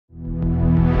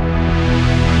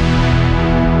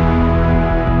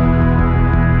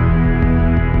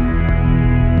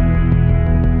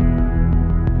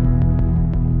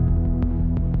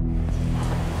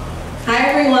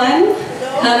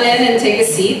come in and take a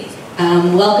seat.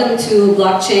 Welcome to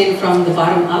Blockchain from the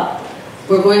Bottom Up.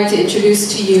 We're going to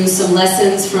introduce to you some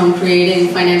lessons from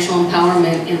creating financial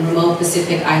empowerment in remote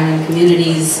Pacific Island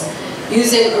communities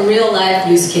using a real-life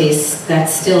use case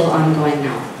that's still ongoing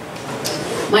now.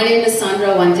 My name is Sandra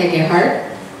Uwantege Hart.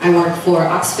 I work for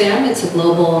Oxfam. It's a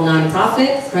global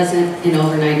nonprofit present in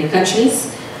over 90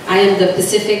 countries. I am the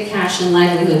Pacific Cash and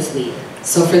Livelihoods Lead.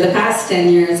 So for the past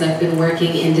 10 years, I've been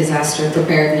working in disaster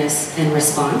preparedness and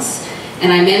response,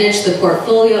 and I manage the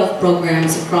portfolio of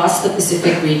programs across the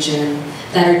Pacific region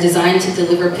that are designed to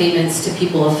deliver payments to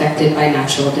people affected by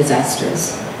natural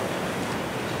disasters.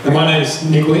 And my name is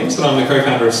Nick Williams, and I'm the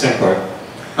co-founder of Sempo.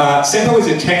 Sempo is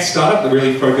a tech startup that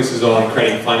really focuses on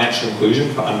creating financial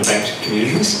inclusion for underbanked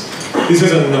communities. This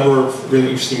has a number of really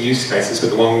interesting use cases,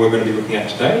 but the one we're going to be looking at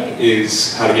today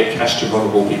is how to get cash to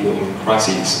vulnerable people in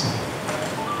crises.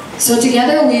 So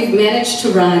together we've managed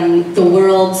to run the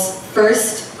world's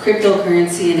first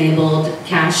cryptocurrency-enabled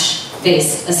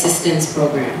cash-based assistance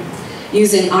program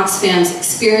using Oxfam's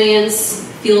experience,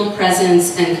 field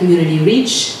presence, and community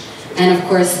reach, and of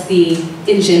course the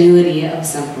ingenuity of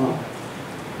Sempo.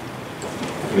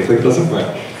 And it doesn't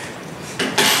work.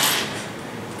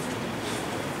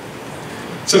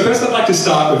 So first I'd like to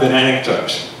start with an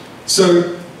anecdote.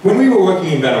 So when we were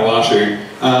working in Vanuatu,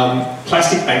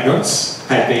 plastic banknotes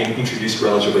had been introduced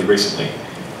relatively recently,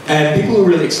 and people were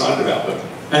really excited about them.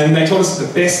 And they told us that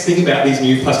the best thing about these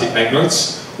new plastic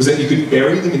banknotes was that you could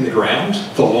bury them in the ground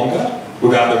for longer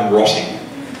without them rotting.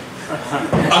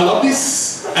 I love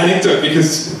this anecdote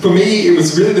because for me it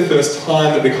was really the first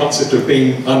time that the concept of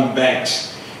being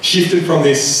unbanked shifted from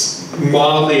this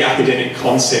mildly academic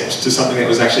concept to something that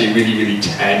was actually really, really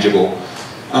tangible.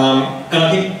 And I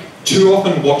think too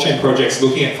often blockchain projects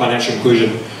looking at financial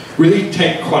inclusion really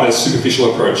take quite a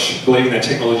superficial approach, believing that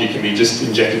technology can be just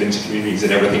injected into communities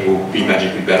and everything will be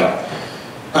magically better.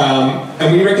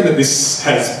 And we reckon that this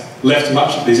has left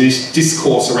much of this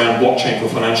discourse around blockchain for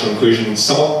financial inclusion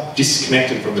somewhat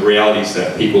disconnected from the realities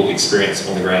that people experience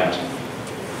on the ground.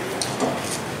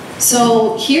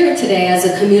 So here today as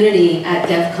a community at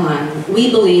Devcon,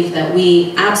 we believe that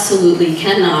we absolutely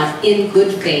cannot, in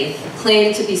good faith,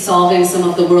 claim to be solving some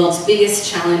of the world's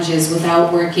biggest challenges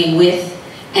without working with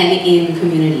and in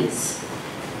communities.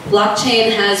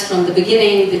 Blockchain has from the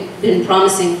beginning been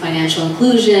promising financial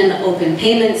inclusion, open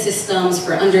payment systems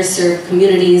for underserved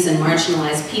communities and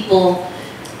marginalized people.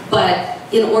 But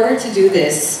in order to do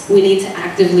this, we need to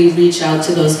actively reach out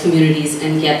to those communities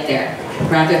and get there,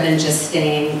 rather than just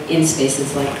staying in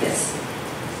spaces like this.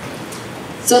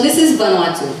 So this is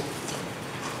Vanuatu.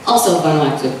 Also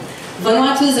Vanuatu.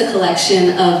 Vanuatu is a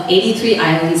collection of 83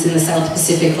 islands in the South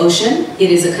Pacific Ocean.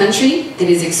 It is a country. It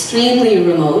is extremely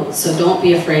remote, so don't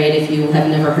be afraid if you have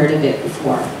never heard of it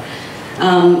before.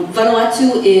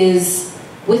 Vanuatu is,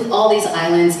 with all these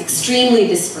islands, extremely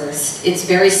dispersed. It's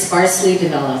very sparsely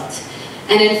developed.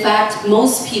 And in fact,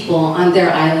 most people on their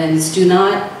islands do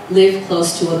not live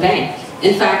close to a bank.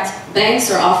 In fact, banks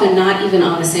are often not even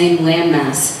on the same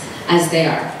landmass as they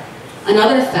are.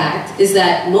 Another fact is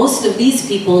that most of these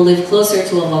people live closer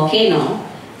to a volcano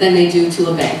than they do to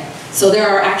a bank. So there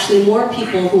are actually more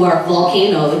people who are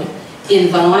volcanoed in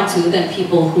Vanuatu than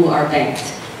people who are banked.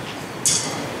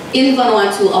 In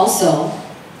Vanuatu also,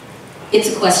 it's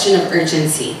a question of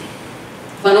urgency.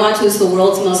 Vanuatu is the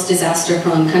world's most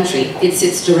disaster-prone country. It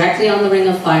sits directly on the Ring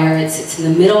of Fire. It sits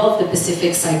in the middle of the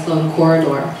Pacific Cyclone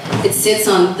Corridor. It sits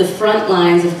on the front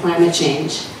lines of climate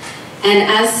change. And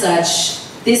as such,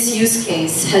 this use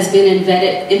case has been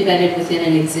embedded within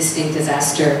an existing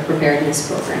disaster preparedness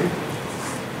program.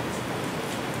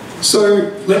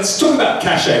 So let's talk about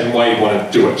cash aid and why you want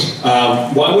to do it.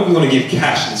 Why would we want to give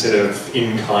cash instead of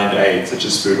in-kind aid, such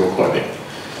as food or clothing?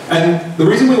 And the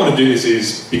reason we want to do this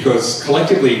is because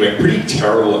collectively we're pretty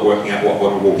terrible at working out what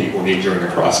vulnerable people need during a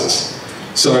crisis.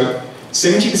 So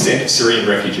 70% of Syrian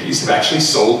refugees have actually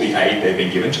sold the aid they've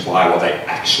been given to buy what they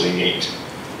actually need.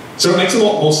 So it makes a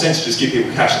lot more sense to just give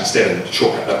people cash instead and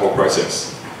shortcut that whole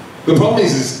process. The problem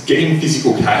is getting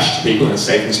physical cash to people in a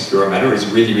safe and secure manner is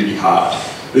really, really hard.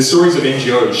 There's stories of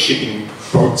NGOs shipping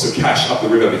boats of cash up the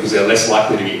river because they're less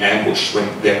likely to be ambushed than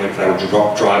when they would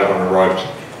drive it on a road.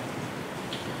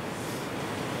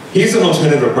 Here's an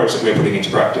alternative approach that we're putting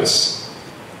into practice.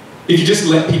 If you just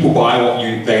let people buy what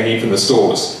they need from the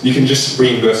stores, you can just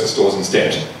reimburse the stores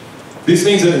instead. This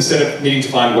means that instead of needing to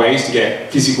find ways to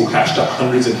get physical cash to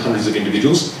hundreds and hundreds of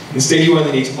individuals, instead you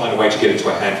only need to find a way to get it to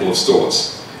a handful of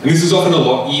stores. And this is often a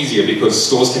lot easier because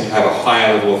stores tend to have a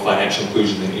higher level of financial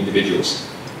inclusion than individuals.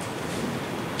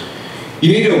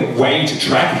 You need a way to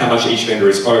track how much each vendor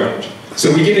is owned.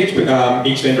 So we give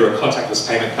each vendor a contactless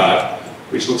payment card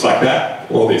which looks like that,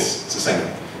 or this. It's the same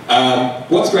thing.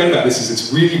 What's great about this is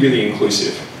it's really, really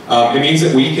inclusive. It means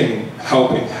that we can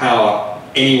help empower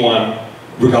anyone,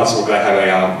 regardless of whether they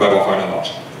have a mobile phone or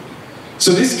not.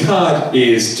 So this card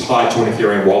is tied to an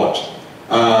Ethereum wallet,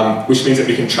 which means that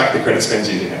we can track the credit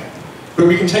spends using it. But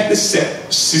we can take this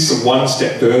system one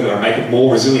step further and make it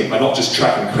more resilient by not just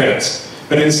tracking credits,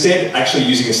 but instead actually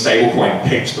using a stablecoin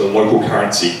pegged to the local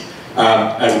currency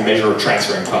as a measure of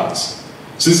transferring funds.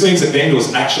 So this means that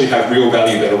vendors actually have real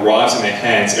value that arrives in their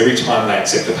hands every time they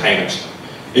accept a payment.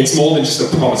 It's more than just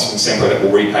a promise from Sempo that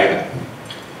will repay them.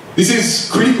 This is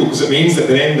critical because it means that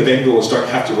then the vendors don't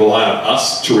have to rely on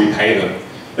us to repay them.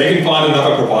 They can find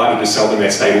another provider to sell them their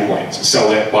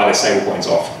stablecoins, buy their stablecoins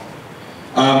off.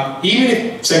 Even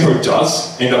if Sempo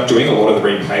does end up doing a lot of the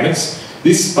repayments,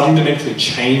 this fundamentally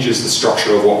changes the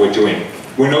structure of what we're doing.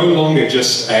 We're no longer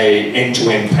just an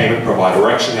end-to-end payment provider.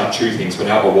 We're actually now two things. We're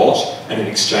now a wallet and an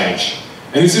exchange.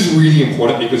 And this is really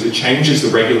important because it changes the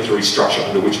regulatory structure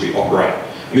under which we operate.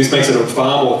 And this makes it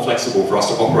far more flexible for us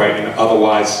to operate in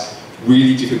otherwise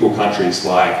really difficult countries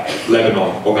like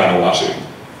Lebanon or Vanuatu.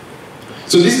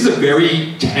 So this is a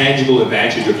very tangible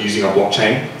advantage of using a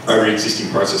blockchain over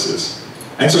existing processes.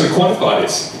 And so to quantify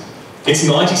this, it's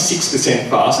 96%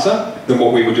 faster than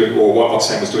what we were doing or what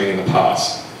Oxfam was doing in the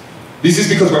past. This is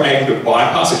because we're able to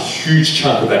bypass a huge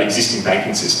chunk of that existing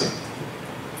banking system.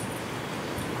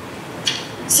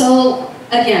 So,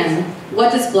 again,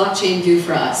 what does blockchain do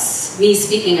for us? Me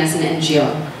speaking as an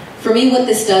NGO. For me, what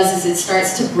this does is it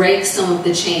starts to break some of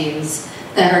the chains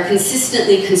that are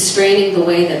consistently constraining the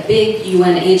way that big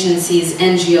UN agencies,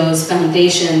 NGOs,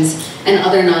 foundations, and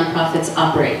other nonprofits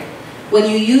operate. When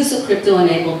you use a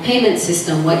crypto-enabled payment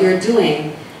system, what you're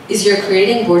doing is you're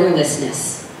creating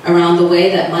borderlessness around the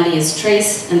way that money is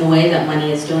traced and the way that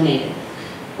money is donated.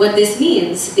 What this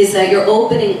means is that you're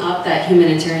opening up that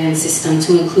humanitarian system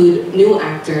to include new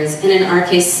actors, and in our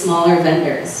case, smaller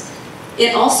vendors.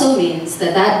 It also means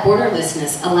that that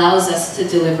borderlessness allows us to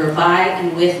deliver by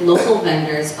and with local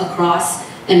vendors across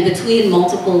and between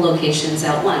multiple locations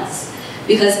at once.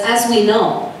 Because as we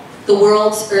know, the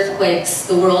world's earthquakes,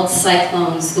 the world's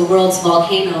cyclones, the world's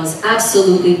volcanoes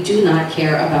absolutely do not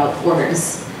care about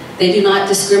borders. They do not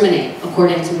discriminate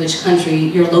according to which country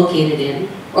you're located in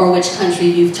or which country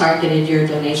you've targeted your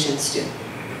donations to.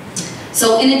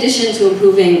 So in addition to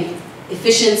improving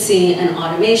efficiency and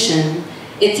automation,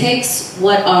 it takes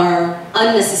what are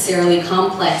unnecessarily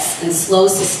complex and slow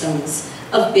systems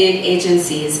of big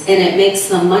agencies and it makes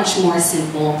them much more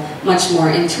simple, much more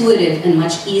intuitive, and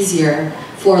much easier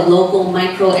for local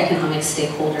microeconomic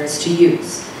stakeholders to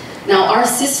use. Now our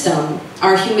system,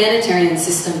 our humanitarian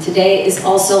system today is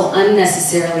also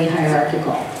unnecessarily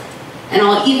hierarchical. And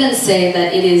I'll even say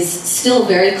that it is still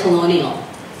very colonial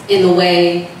in the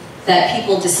way that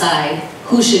people decide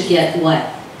who should get what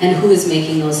and who is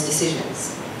making those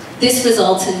decisions. This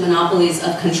results in monopolies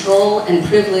of control and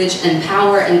privilege and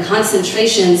power and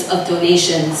concentrations of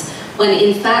donations when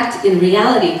in fact, in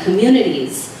reality,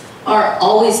 communities are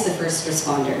always the first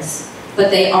responders, but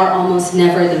they are almost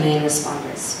never the main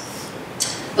responders.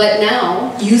 But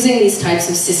now, using these types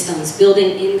of systems,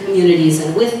 building in communities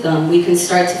and with them, we can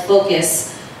start to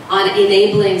focus on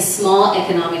enabling small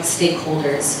economic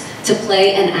stakeholders to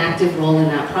play an active role in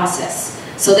that process.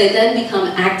 So they then become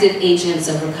active agents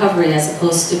of recovery as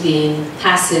opposed to being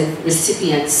passive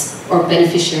recipients or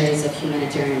beneficiaries of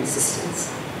humanitarian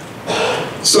assistance.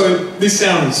 So this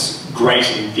sounds great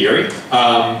in theory,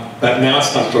 but now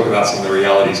it's time to talk about some of the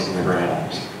realities on the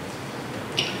ground.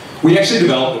 We actually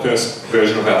developed the first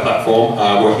version of our platform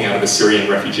working out of a Syrian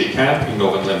refugee camp in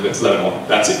northern Lebanon.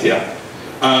 That's it here.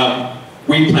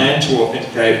 We plan to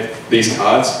authenticate these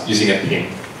cards using a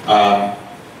PIN.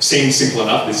 Seems simple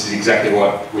enough. This is exactly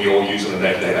what we all use on a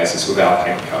day-to-day basis with our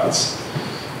payment cards.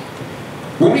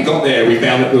 When we got there, we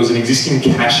found that there was an existing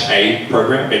cash aid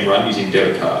program being run using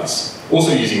debit cards,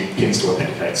 also using PINs to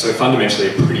authenticate, so fundamentally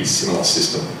a pretty similar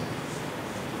system.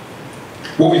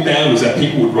 What we found was that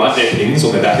people would write their PINs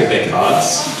on the back of their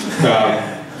cards.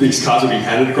 These cards would be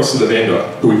handed across to the vendor,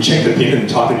 who would check the PIN and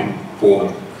type it in for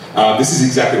them. This is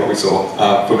exactly what we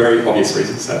saw, for very obvious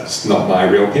reasons. That's not my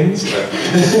real PINs.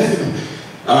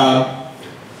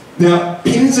 Now,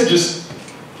 PINs are just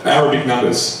Arabic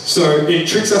numbers, so it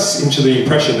tricks us into the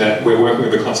impression that we're working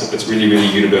with a concept that's really, really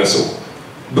universal.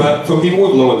 But for people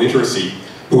with lower literacy,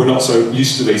 who are not so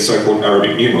used to these so-called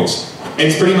Arabic numerals,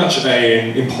 it's pretty much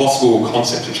an impossible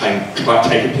concept to try and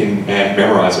take a PIN and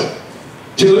memorize it.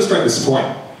 To illustrate this point,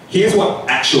 here's what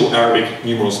actual Arabic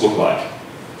numerals look like.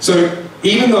 So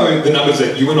even though the numbers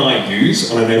that you and I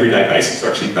use on an everyday basis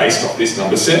are actually based off this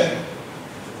number set,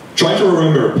 trying to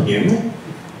remember a PIN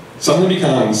suddenly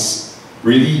becomes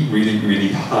really, really, really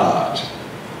hard.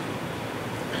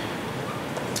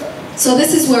 So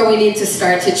this is where we need to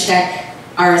start to check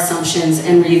our assumptions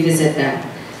and revisit them,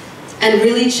 and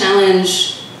really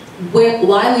challenge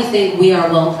why we think we are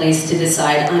well placed to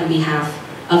decide on behalf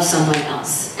of someone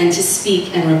else, and to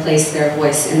speak and replace their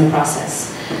voice in the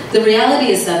process. The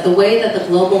reality is that the way that the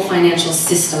global financial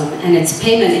system and its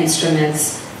payment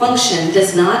instruments function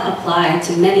does not apply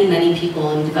to many, many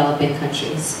people in developing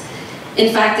countries.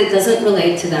 In fact, it doesn't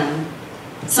relate to them.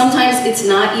 Sometimes it's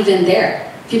not even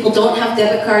there. People don't have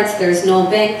debit cards, there's no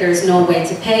bank, there's no way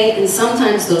to pay, and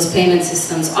sometimes those payment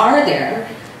systems are there,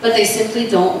 but they simply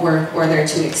don't work or they're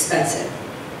too expensive.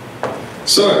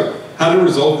 So, how to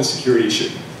resolve the security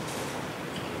issue?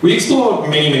 We explored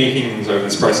many things over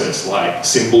this process, like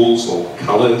symbols or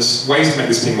colours, ways to make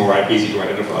this thing more easy to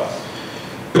identify.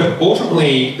 But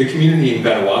ultimately, the community in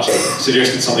Vanuatu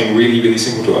suggested something really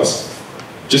simple to us.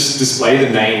 Just display the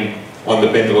name on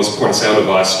the vendor's point-of-sale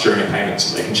device during a payment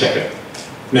so they can check it.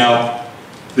 Now,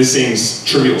 this seems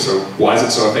trivial, so why is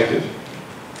it so effective?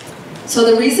 So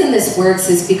the reason this works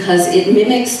is because it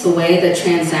mimics the way that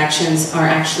transactions are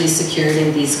actually secured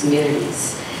in these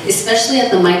communities, especially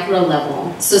at the micro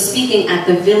level. So speaking at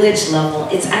the village level,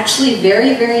 it's actually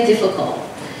very difficult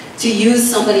to use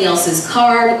somebody else's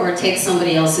card or take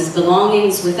somebody else's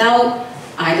belongings without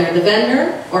either the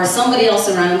vendor or somebody else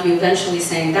around you eventually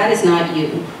saying, that is not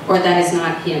you, or that is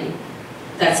not him,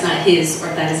 that's not his, or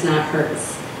that is not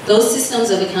hers. Those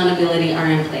systems of accountability are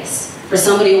in place. For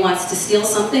somebody who wants to steal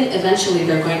something, eventually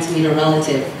they're going to meet a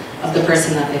relative of the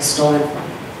person that they've stolen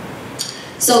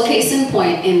from. So case in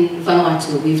point, in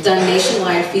Vanuatu, we've done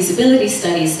nationwide feasibility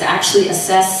studies to actually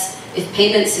assess if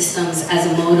payment systems as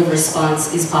a mode of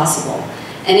response is possible.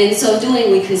 And in so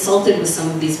doing, we consulted with some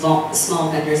of these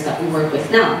small vendors that we work with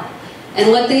now.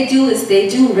 And what they do is they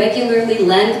do regularly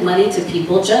lend money to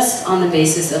people just on the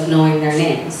basis of knowing their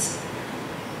names.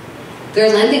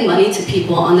 They're lending money to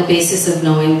people on the basis of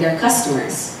knowing their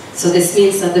customers. So this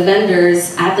means that the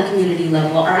vendors at the community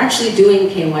level are actually doing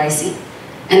KYC.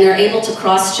 And they're able to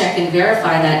cross-check and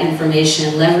verify that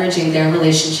information, leveraging their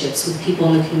relationships with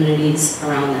people in the communities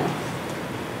around them.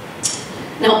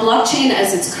 Now, blockchain,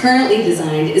 as it's currently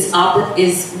designed, is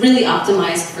really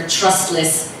optimized for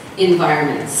trustless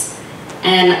environments.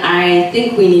 And I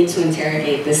think we need to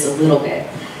interrogate this a little bit.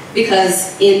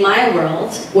 Because in my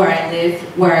world, where I live,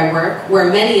 where I work,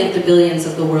 where many of the billions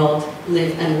of the world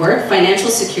live and work, financial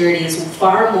security is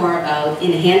far more about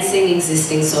enhancing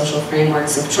existing social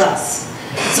frameworks of trust.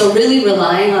 So really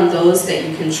relying on those that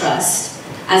you can trust,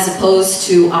 as opposed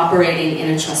to operating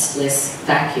in a trustless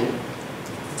vacuum.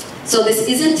 So this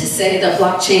isn't to say that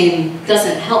blockchain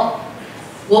doesn't help.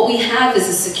 What we have is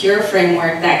a secure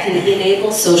framework that can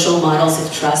enable social models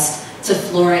of trust to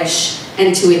flourish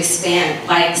and to expand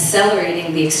by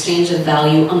accelerating the exchange of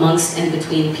value amongst and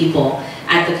between people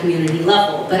at the community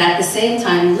level, but at the same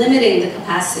time limiting the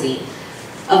capacity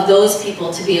of those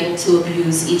people to be able to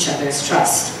abuse each other's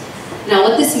trust. Now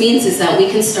what this means is that we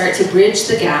can start to bridge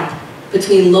the gap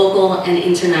between local and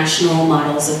international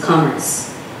models of commerce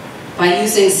by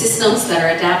using systems that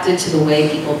are adapted to the way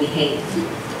people behave.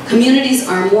 Communities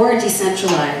are more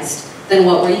decentralized than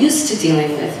what we're used to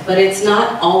dealing with, but it's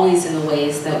not always in the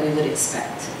ways that we would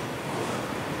expect.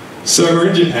 So we're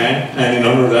in Japan, and in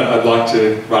honor of that, I'd like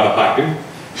to write a haiku.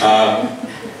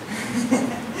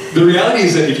 The reality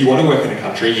is that if you want to work in a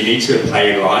country, you need to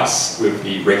play rice with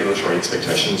the regulatory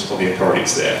expectations of the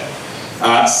authorities there.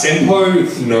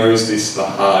 Sempo knows this the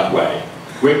hard way.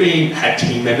 We've had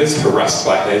team members harassed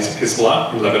by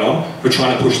Hezbollah in Lebanon for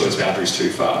trying to push those boundaries too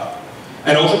far.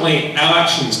 And ultimately, our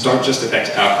actions don't just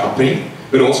affect our company,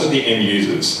 but also the end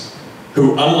users,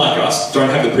 who, unlike us, don't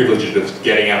have the privilege of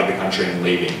getting out of the country and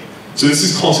leaving. So this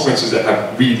is consequences that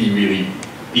have really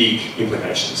big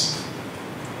implications.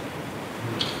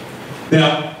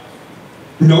 Now,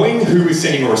 knowing who is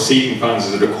sending or receiving funds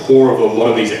is at the core of a lot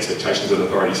of these expectations that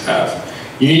authorities have.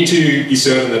 You need to be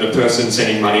certain that a person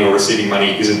sending money or receiving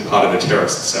money isn't part of a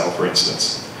terrorist cell, for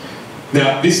instance.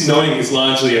 Now, this knowing is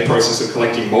largely a process of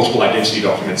collecting multiple identity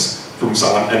documents from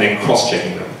someone and then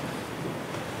cross-checking them.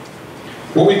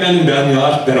 What we found in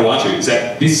Vanuatu is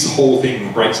that this whole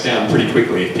thing breaks down pretty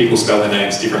quickly if people spell their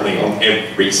names differently on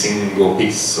every single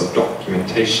piece of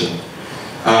documentation.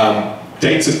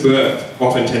 Dates of birth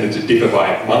often tended to differ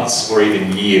by months or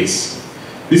even years.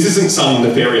 This isn't some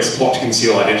nefarious plot to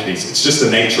conceal identities, it's just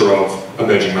the nature of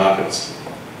emerging markets.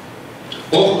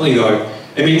 Ultimately though,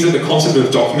 it means that the concept of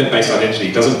document-based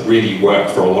identity doesn't really work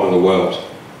for a lot of the world.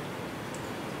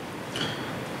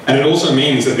 And it also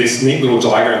means that this neat little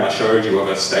diagram I showed you of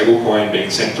a stablecoin being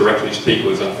sent directly to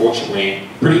people is unfortunately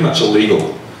pretty much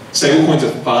illegal. Stablecoins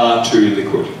are far too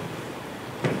liquid.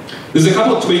 There's a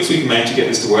couple of tweaks we can make to get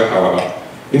this to work, however.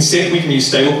 Instead, we can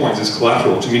use stablecoins as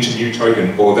collateral to mint a new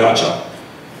token or voucher.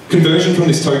 Conversion from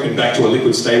this token back to a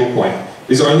liquid stablecoin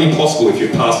is only possible if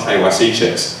you've passed KYC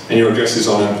checks and your address is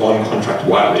on an on-contract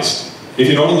whitelist. If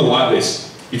you're not on the whitelist,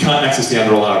 you can't access the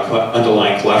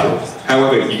underlying collateral.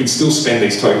 However, you can still spend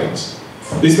these tokens.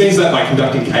 This means that by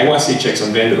conducting KYC checks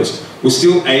on vendors, we're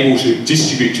still able to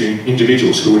distribute to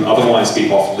individuals who would otherwise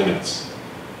be off limits.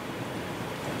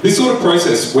 This sort of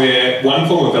process, where one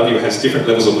form of value has different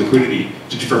levels of liquidity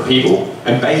to different people,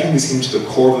 and baking this into the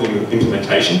core of the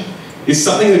implementation, is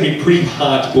something that would be pretty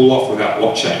hard to pull off without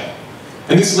blockchain.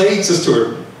 And this leads us to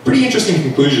a pretty interesting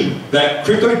conclusion, that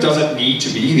crypto doesn't need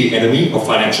to be the enemy of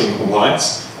financial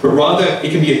compliance, but rather it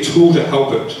can be a tool to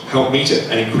help meet it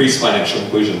and increase financial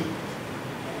inclusion.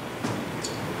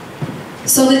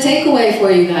 So the takeaway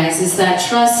for you guys is that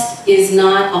trust is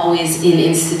not always in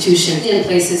institutions, in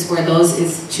places where those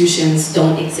institutions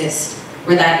don't exist,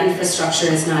 where that infrastructure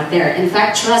is not there. In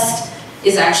fact, trust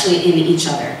is actually in each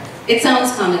other. It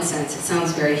sounds common sense, it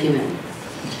sounds very human.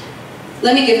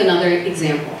 Let me give another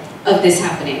example of this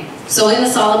happening. So in the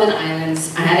Solomon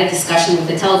Islands, I had a discussion with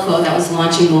a telco that was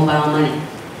launching mobile money.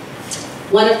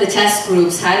 One of the test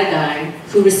groups had a guy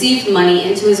who received money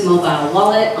into his mobile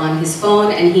wallet on his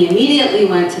phone, and he immediately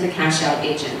went to the cash out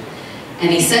agent. And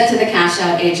he said to the cash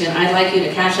out agent, "I'd like you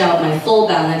to cash out my full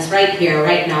balance right here,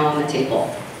 right now on the table."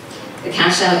 The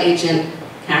cash out agent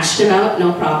cashed him out,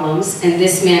 no problems, and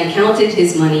this man counted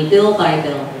his money bill by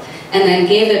bill, and then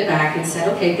gave it back and said,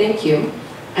 "Okay, thank you.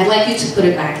 I'd like you to put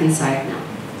it back inside now."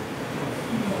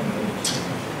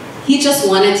 He just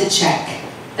wanted to check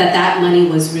that that money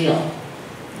was real.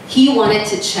 He wanted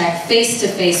to check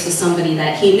face-to-face with somebody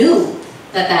that he knew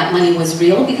that that money was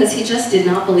real, because he just did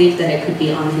not believe that it could be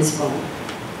on his phone.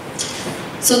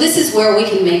 So this is where we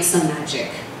can make some magic,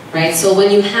 right? So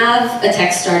when you have a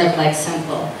tech startup like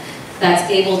Sempo that's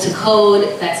able to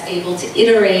code, that's able to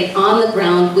iterate on the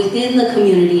ground within the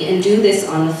community and do this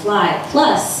on the fly,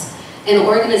 plus an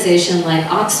organization like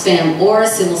Oxfam or a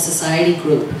civil society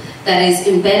group that is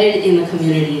embedded in the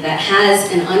community, that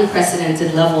has an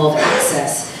unprecedented level of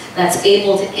access, that's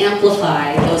able to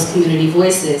amplify those community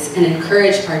voices and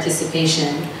encourage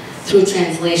participation through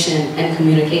translation and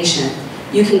communication,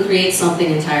 you can create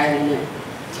something entirely new.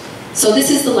 So this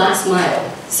is the last mile.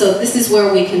 So this is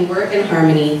where we can work in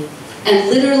harmony and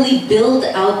literally build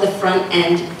out the front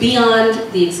end beyond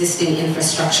the existing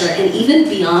infrastructure and even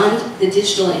beyond the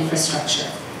digital infrastructure.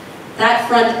 That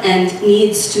front end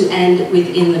needs to end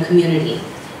within the community.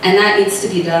 And that needs to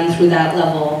be done through that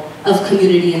level of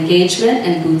community engagement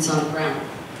and boots on the ground.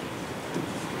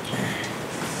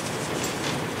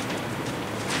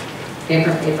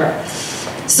 Paper.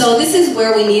 So this is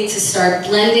where we need to start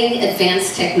blending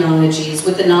advanced technologies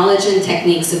with the knowledge and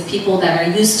techniques of people that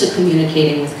are used to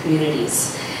communicating with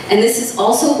communities. And this is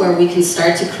also where we can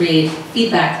start to create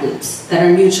feedback loops that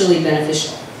are mutually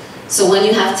beneficial. So when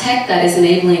you have tech that is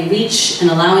enabling reach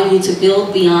and allowing you to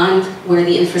build beyond where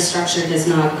the infrastructure does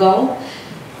not go,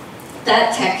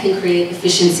 that tech can create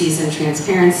efficiencies and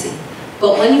transparency.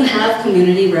 But when you have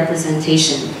community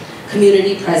representation,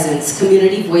 community presence,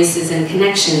 community voices and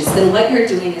connections, then what you're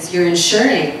doing is you're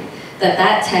ensuring that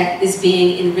that tech is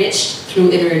being enriched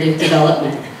through iterative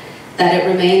development, that it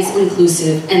remains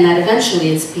inclusive, and that eventually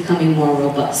it's becoming more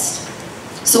robust.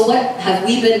 So what have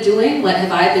we been doing? What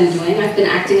have I been doing? I've been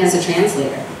acting as a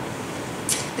translator.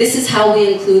 This is how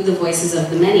we include the voices of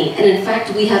the many. And in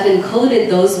fact, we have encoded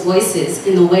those voices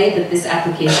in the way that this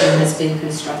application has been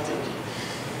constructed.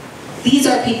 These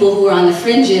are people who are on the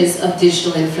fringes of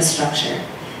digital infrastructure.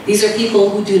 These are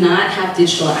people who do not have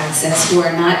digital access, who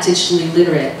are not digitally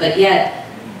literate, but yet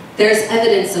there's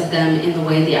evidence of them in the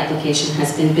way the application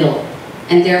has been built,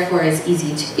 and therefore is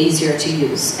easier to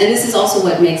use. And this is also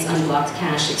what makes unblocked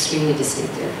cash extremely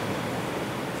distinctive.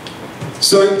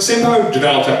 So Sempo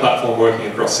developed our platform working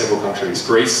across several countries: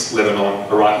 Greece, Lebanon,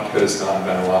 Iraqi Kurdistan,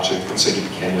 Vanuatu, and soon to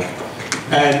be Kenya.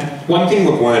 And one thing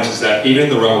we've learned is that even in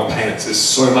the realm of payments, there's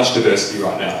so much diversity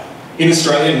right now. In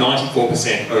Australia,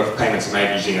 94% of payments are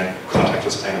made using a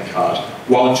contactless payment card,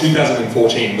 while in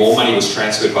 2014, more money was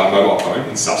transferred by mobile phone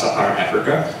in sub-Saharan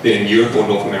Africa than in Europe or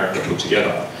North America put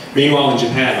together. Meanwhile, in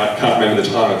Japan, I can't remember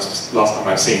the last time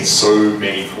I've seen so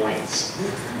many coins.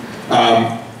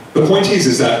 The point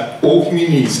is that all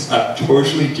communities are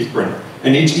totally different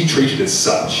and need to be treated as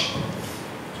such.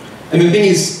 And the thing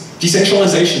is,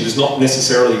 decentralization does not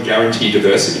necessarily guarantee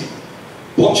diversity.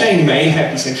 Blockchain may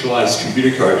have decentralized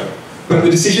computer code, But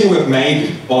the decision we've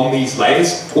made on these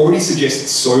layers already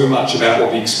suggests so much about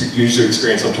what the user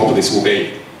experience on top of this will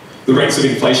be. The rates of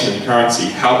inflation in the currency,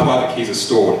 how private keys are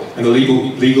stored, and the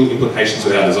legal implications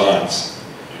of our designs.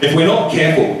 If we're not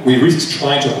careful, we risk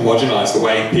trying to homogenise the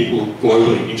way people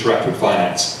globally interact with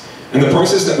finance. And the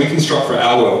process that we construct for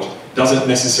our world doesn't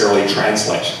necessarily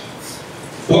translate.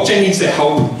 Blockchain needs to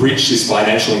help bridge this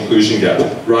financial inclusion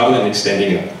gap rather than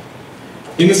extending it.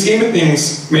 In the scheme of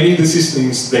things, many of the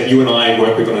systems that you and I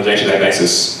work with on a day-to-day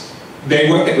basis, they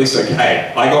work at least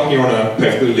okay. I got here on a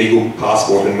perfectly legal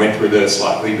passport and went through the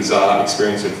slightly bizarre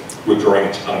experience of withdrawing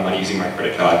a ton of money using my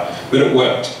credit card, but it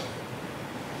worked.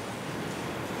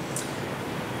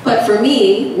 But for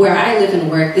me, where I live and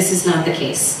work, this is not the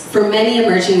case. For many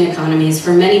emerging economies,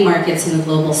 for many markets in the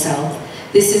global south,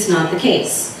 this is not the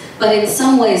case. But in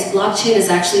some ways, blockchain is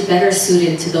actually better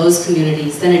suited to those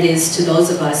communities than it is to those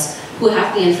of us who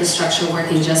have the infrastructure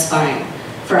working just fine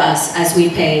for us as we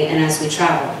pay and as we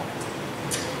travel.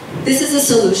 This is a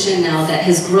solution now that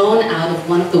has grown out of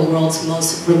one of the world's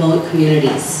most remote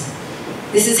communities.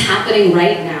 This is happening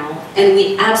right now, and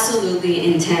we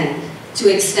absolutely intend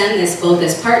to extend this both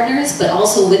as partners, but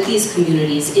also with these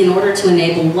communities in order to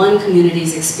enable one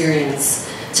community's experience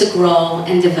to grow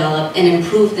and develop and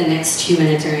improve the next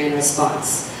humanitarian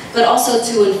response, but also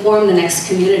to inform the next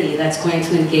community that's going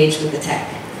to engage with the tech.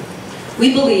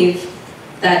 We believe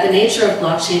that the nature of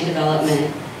blockchain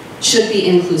development should be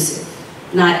inclusive,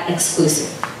 not exclusive.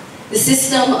 The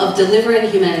system of delivering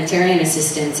humanitarian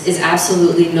assistance is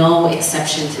absolutely no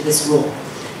exception to this rule.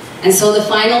 And so the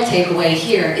final takeaway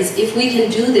here is if we can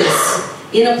do this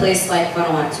in a place like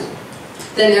Vanuatu,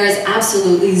 then there is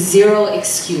absolutely zero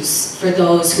excuse for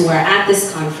those who are at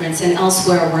this conference and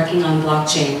elsewhere working on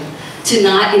blockchain to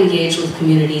not engage with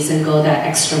communities and go that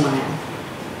extra mile.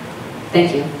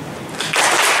 Thank you.